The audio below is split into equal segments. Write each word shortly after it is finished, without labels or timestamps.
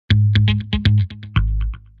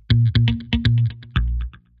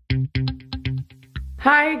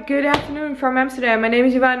Hi, good afternoon from Amsterdam. My name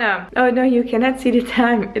is Ivana. Oh no, you cannot see the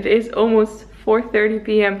time. It is almost 4:30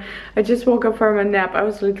 p.m. I just woke up from a nap. I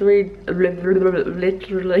was literally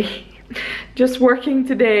just working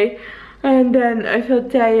today, and then I felt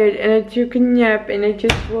tired and I took a nap and I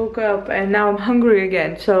just woke up and now I'm hungry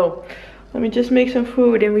again. So let me just make some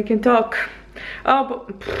food and we can talk. Oh,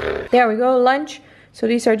 but there we go, lunch. So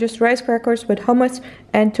these are just rice crackers with hummus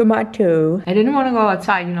and tomato. I didn't want to go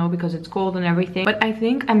outside, you know, because it's cold and everything. But I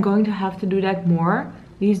think I'm going to have to do that more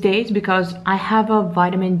these days because I have a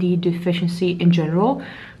vitamin D deficiency in general.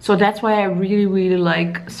 So that's why I really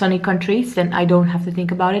like sunny countries. Then I don't have to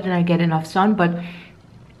think about it and I get enough sun. But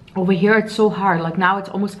over here it's so hard. Like now it's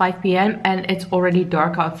almost 5 p.m. and it's already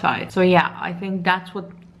dark outside. So yeah, I think that's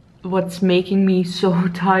what's making me so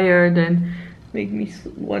tired and make me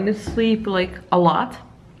want to sleep like a lot,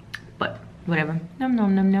 but whatever. Nom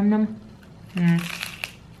nom nom nom nom.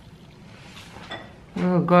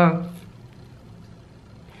 Oh god.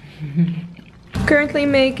 Currently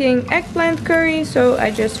making eggplant curry, so I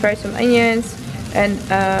just fried some onions and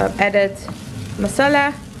added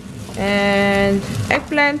masala and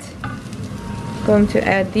eggplant. Going to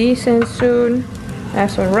add these in soon. I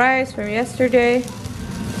have some rice from yesterday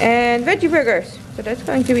and veggie burgers, so that's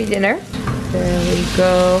going to be dinner. There we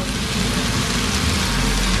go.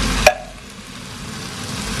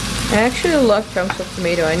 I actually love chunks of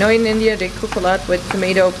tomato. I know in India they cook a lot with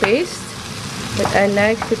tomato paste, but I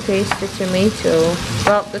like to taste the tomato.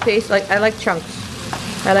 Well, the taste, like I like chunks.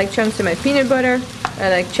 I like chunks in my peanut butter. I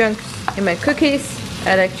like chunks in my cookies.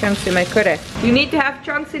 I like chunks in my curry. You need to have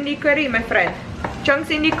chunks in the curry, my friend. Chunks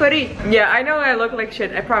in the curry. Yeah, I know I look like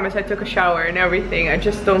shit. I promise I took a shower and everything. I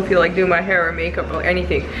just don't feel like doing my hair or makeup or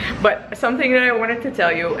anything. But something that I wanted to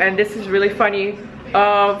tell you, and this is really funny.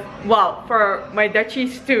 Well, for my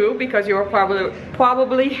Dutchies too, because you will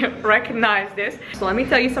probably recognize this. So let me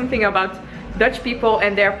tell you something about Dutch people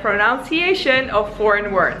and their pronunciation of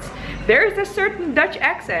foreign words. There is a certain Dutch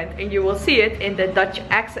accent, and you will see it in the Dutch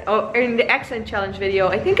accent, or in the accent challenge video.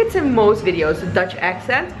 I think it's in most videos, the Dutch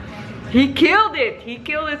accent. He killed it. He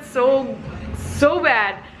killed it so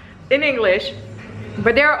bad in English.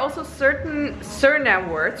 But there are also certain surname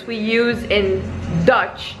words we use in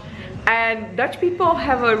Dutch, and Dutch people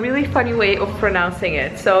have a really funny way of pronouncing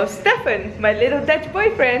it. So Stephan, my little Dutch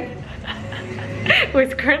boyfriend, who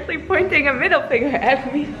is currently pointing a middle finger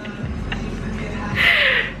at me,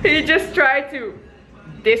 he just tried to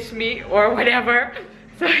diss me or whatever.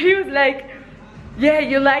 So he was like, yeah,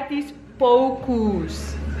 you like these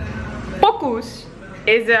pokus. Pokus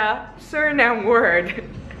is a surname word,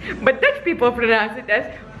 but Dutch people pronounce it as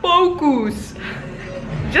pokus.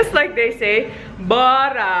 Just like they say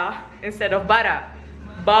bara instead of bara.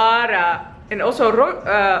 Bara. And also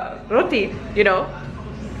roti, you know,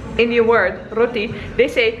 Indian word roti, they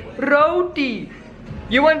say roti.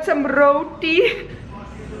 You want some roti?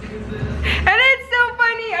 And it's so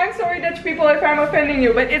funny. I'm sorry Dutch people if I'm offending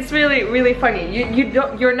you, but it's really funny.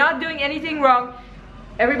 You're not doing anything wrong.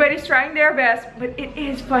 Everybody's trying their best, but it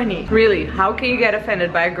is funny. Really, how can you get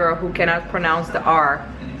offended by a girl who cannot pronounce the R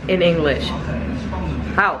in English?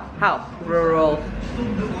 How? Rural.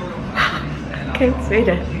 I can't say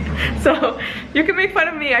that. So, you can make fun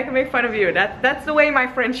of me, I can make fun of you. That's the way my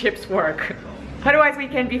friendships work. Otherwise, we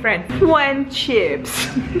can't be friends. Friendships.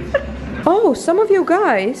 Oh, some of you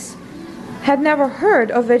guys had never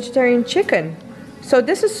heard of vegetarian chicken. So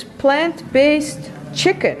this is plant-based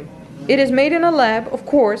chicken. It is made in a lab, of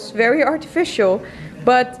course, very artificial,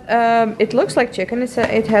 but it looks like chicken.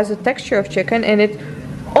 It has a texture of chicken and it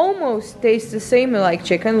almost tastes the same like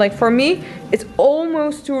chicken. Like for me, it's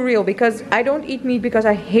almost too real because I don't eat meat because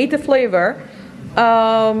I hate the flavor.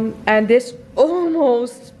 And this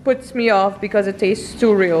almost puts me off because it tastes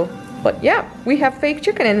too real. But yeah, we have fake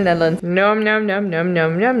chicken in the Netherlands. Nom nom nom nom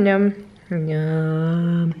nom nom nom.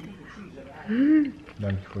 Nom.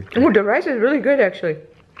 Oh, the rice is really good actually.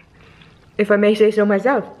 If I may say so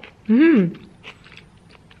myself.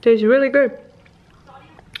 Tastes really good.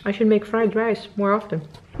 I should make fried rice more often.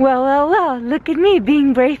 Well, look at me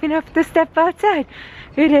being brave enough to step outside.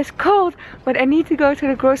 It is cold, but I need to go to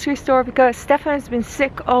the grocery store because Stephan has been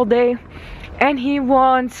sick all day and he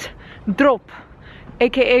wants drop,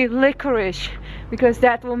 aka licorice, because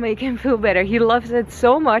that will make him feel better. He loves it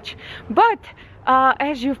so much, but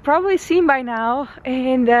as you've probably seen by now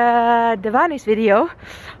in the Devani's video,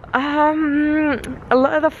 a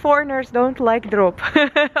lot of foreigners don't like drop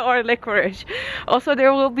or licorice. Also,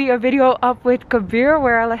 there will be a video up with Kabir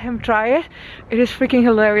where I let him try it. It is freaking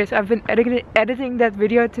hilarious. I've been editing that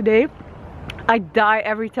video today. I die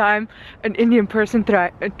every time an Indian person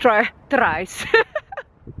tries.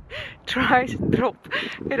 tries drop.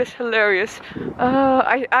 It is hilarious.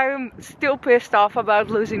 I'm still pissed off about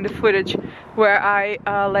losing the footage where I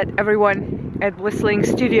let everyone at Whistling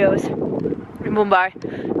Studios in Mumbai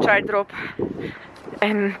try drop.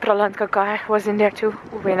 And Pralant Kakai was in there too.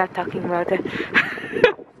 We're not talking about it.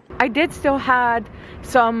 I did still had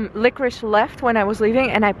some licorice left when I was leaving,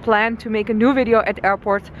 and I planned to make a new video at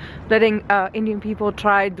airport letting Indian people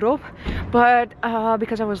try drop, but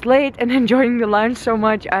because I was late and enjoying the lunch so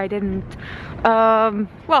much, I didn't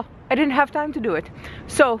well, I didn't have time to do it.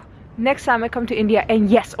 So next time I come to India, and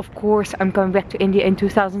yes, of course I'm coming back to India in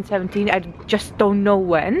 2017, I just don't know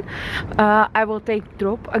when, I will take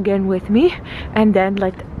drop again with me and then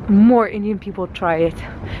let more Indian people try it,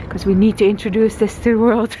 because we need to introduce this to the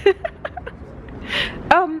world.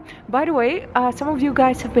 By the way, some of you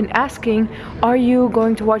guys have been asking, are you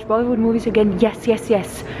going to watch Bollywood movies again? Yes, yes,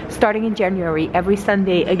 yes, starting in January, every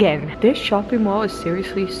Sunday again. This shopping mall is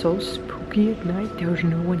seriously so spooky at night. There's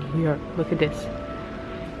no one here. Look at this.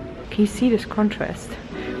 Can you see this contrast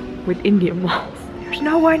with Indian malls? There's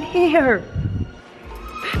no one here.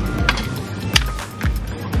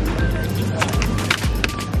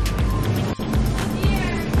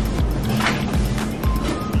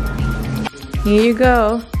 Here you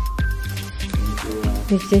go.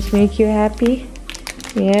 Does this make you happy?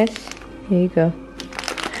 Yes. Here you go.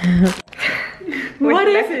 What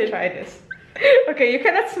is it? Try this. Okay, you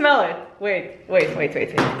cannot smell it. Wait.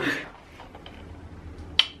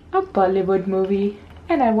 A Bollywood movie,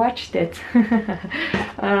 and I watched it.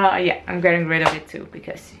 Yeah, I'm getting rid of it too,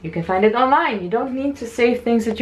 because you can find it online. You don't need to save things that you